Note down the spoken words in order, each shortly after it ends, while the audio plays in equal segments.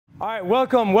All right,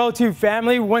 welcome Well2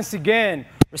 family. Once again,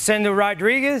 Rosendo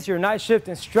Rodriguez, your night shift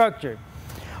instructor.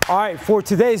 All right, for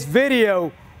today's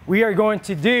video, we are going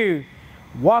to do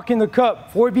walking the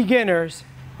cup for beginners,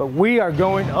 but we are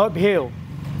going uphill.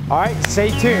 All right, stay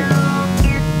tuned.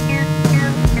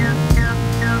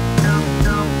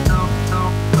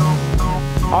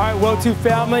 All right, Well2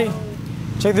 family,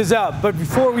 check this out. But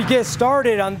before we get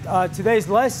started on today's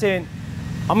lesson,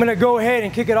 I'm gonna go ahead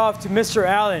and kick it off to Mr.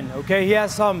 Allen, okay? He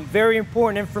has some very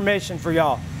important information for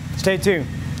y'all. Stay tuned.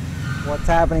 What's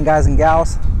happening, guys and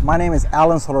gals? My name is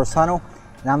Alan Solorzano,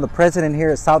 and I'm the president here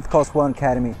at South Coast Welding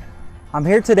Academy. I'm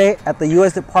here today at the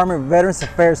U.S. Department of Veterans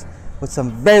Affairs with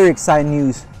some very exciting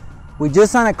news. We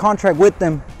just signed a contract with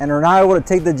them and are now able to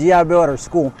take the GI Bill at our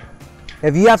school.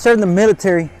 If you have served in the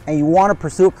military and you want to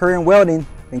pursue a career in welding,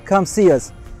 then come see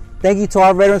us. Thank you to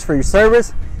our veterans for your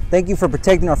service. Thank you for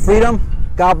protecting our freedom.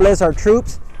 God bless our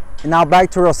troops. And now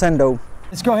back to Rosendo.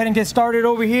 Let's go ahead and get started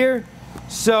over here.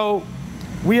 So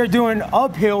we are doing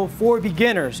uphill for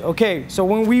beginners. Okay, so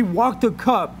when we walk the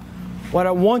cup, what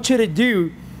I want you to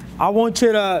do, I want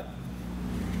you to,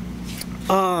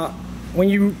 when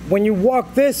you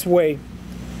walk this way,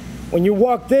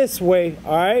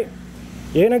 all right,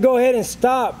 you're gonna go ahead and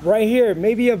stop right here,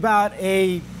 maybe about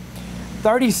a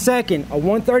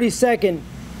 132nd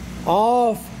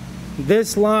off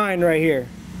this line right here.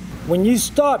 When you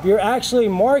stop, you're actually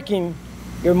marking,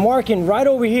 right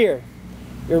over here.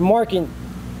 You're marking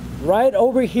right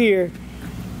over here,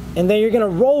 and then you're gonna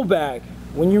roll back.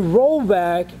 When you roll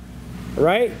back,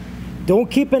 right,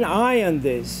 don't keep an eye on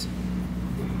this.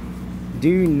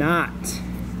 Do not,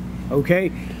 okay?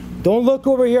 Don't look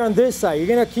over here on this side. You're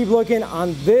gonna keep looking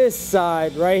on this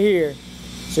side right here.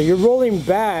 So you're rolling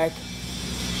back,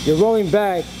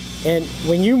 and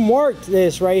when you mark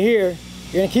this right here,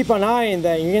 you're gonna keep an eye on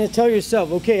that. You're gonna tell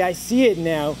yourself, okay, I see it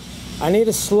now. I need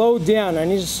to slow down.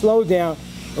 And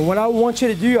what I want you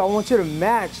to do, I want you to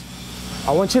match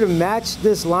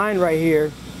this line right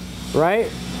here, right?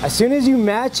 As soon as you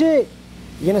match it,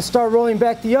 you're gonna start rolling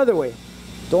back the other way.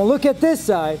 Don't look at this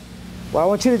side. What I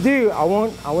want you to do, I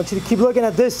want you to keep looking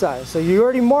at this side. So you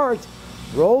already marked,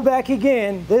 roll back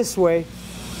again this way.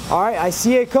 All right, I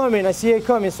see it coming,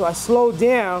 so I slow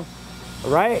down,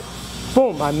 right?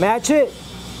 Boom, I match it,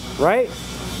 right?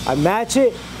 I match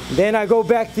it, then I go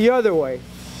back the other way.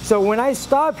 So when I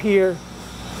stop here,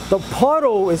 the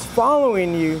puddle is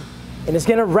following you, and it's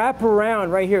gonna wrap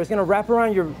around right here. It's gonna wrap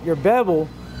around your bevel,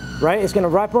 right? It's gonna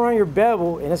wrap around your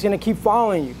bevel, and it's gonna keep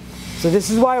following you. So this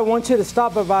is why I want you to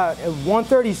stop about a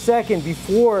 132nd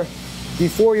before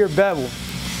your bevel.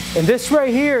 And this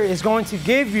right here is going to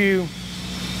give you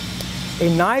a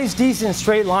nice, decent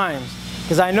straight lines.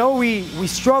 Because I know we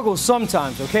struggle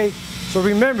sometimes, okay? So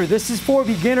remember, this is for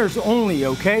beginners only,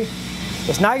 okay?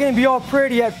 It's not gonna be all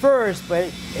pretty at first, but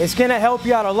it's gonna help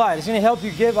you out a lot. It's gonna help you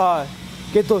get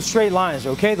those straight lines,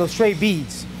 okay? Those straight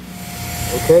beads.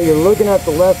 Okay, you're looking at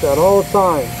the left at all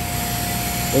times.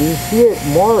 And you see it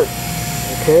marked,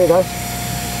 okay?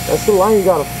 That's the line you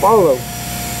gotta follow.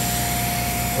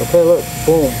 Okay, look,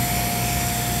 boom,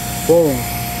 boom,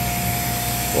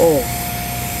 boom.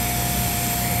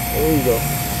 There you go.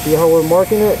 See how we're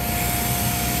marking it?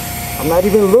 I'm not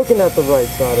even looking at the right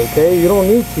side, okay? You don't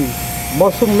need to.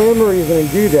 Muscle memory is going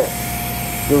to do that.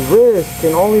 Your wrist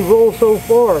can only roll so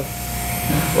far,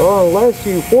 well, unless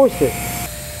you force it.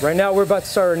 Right now we're about to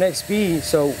start our next bead,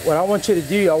 so what I want you to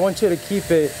do, I want you to keep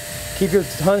your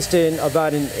tungsten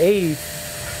about 1/8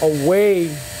 away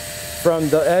from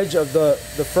the edge of the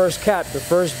first cap, the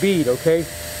first bead, okay?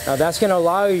 Now that's going to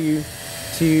allow you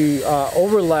to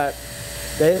overlap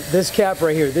this cap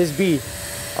right here, this bead.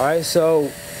 All right, so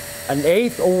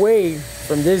 1/8 away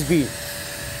from this bead.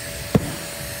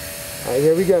 All right,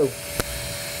 here we go.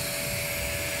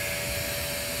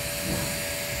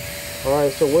 All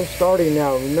right, so we're starting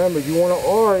now. Remember, you want to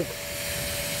arc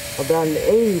about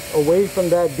 1/8 away from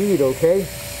that bead, okay?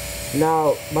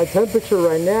 Now, my temperature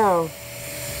right now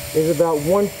is about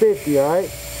 150, all right?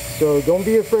 So don't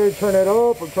be afraid to turn it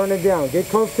up or turn it down. Get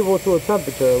comfortable to a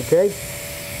temperature, okay?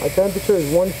 My temperature is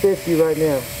 150 right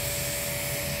now.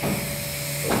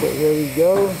 Okay, here we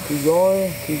go. Keep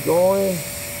going, keep going.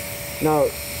 Now,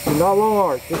 do not long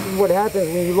arc. This is what happens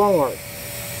when you long arc.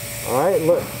 All right,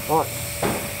 look, watch.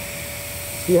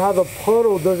 See how the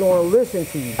puddle doesn't want to listen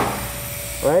to you,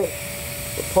 right?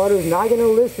 The puddle is not going to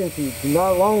listen to you. Do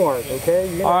not long arc,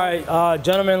 okay? All right,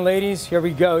 gentlemen, ladies, here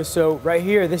we go. So right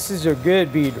here, this is your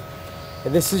good bead,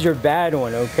 and this is your bad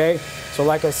one, okay? So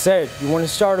like I said, you want to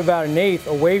start about 1/8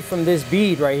 away from this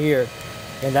bead right here,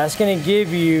 and that's going to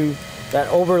give you that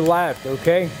overlap,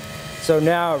 okay? So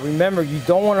now remember, you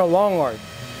don't want to long arc.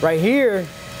 Right here,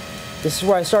 This is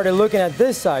where I started looking at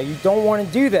this side. You don't want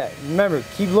to do that. Remember,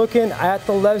 keep looking at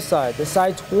the left side, the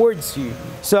side towards you.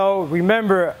 So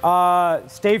remember,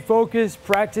 stay focused,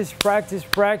 practice, practice,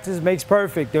 practice makes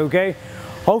perfect, okay?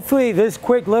 Hopefully this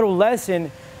quick little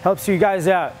lesson helps you guys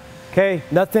out, okay?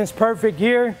 Nothing's perfect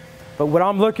here, but what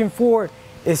I'm looking for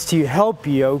is to help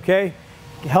you, okay?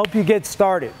 Help you get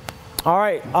started. All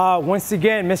right, once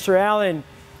again, Mr. Allen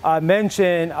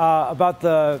mentioned about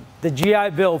the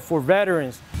GI Bill for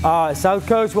veterans. South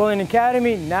Coast Welding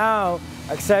Academy now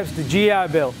accepts the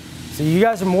GI Bill. So you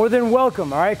guys are more than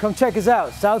welcome, all right? Come check us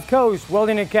out, South Coast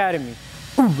Welding Academy.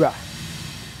 Hoorah!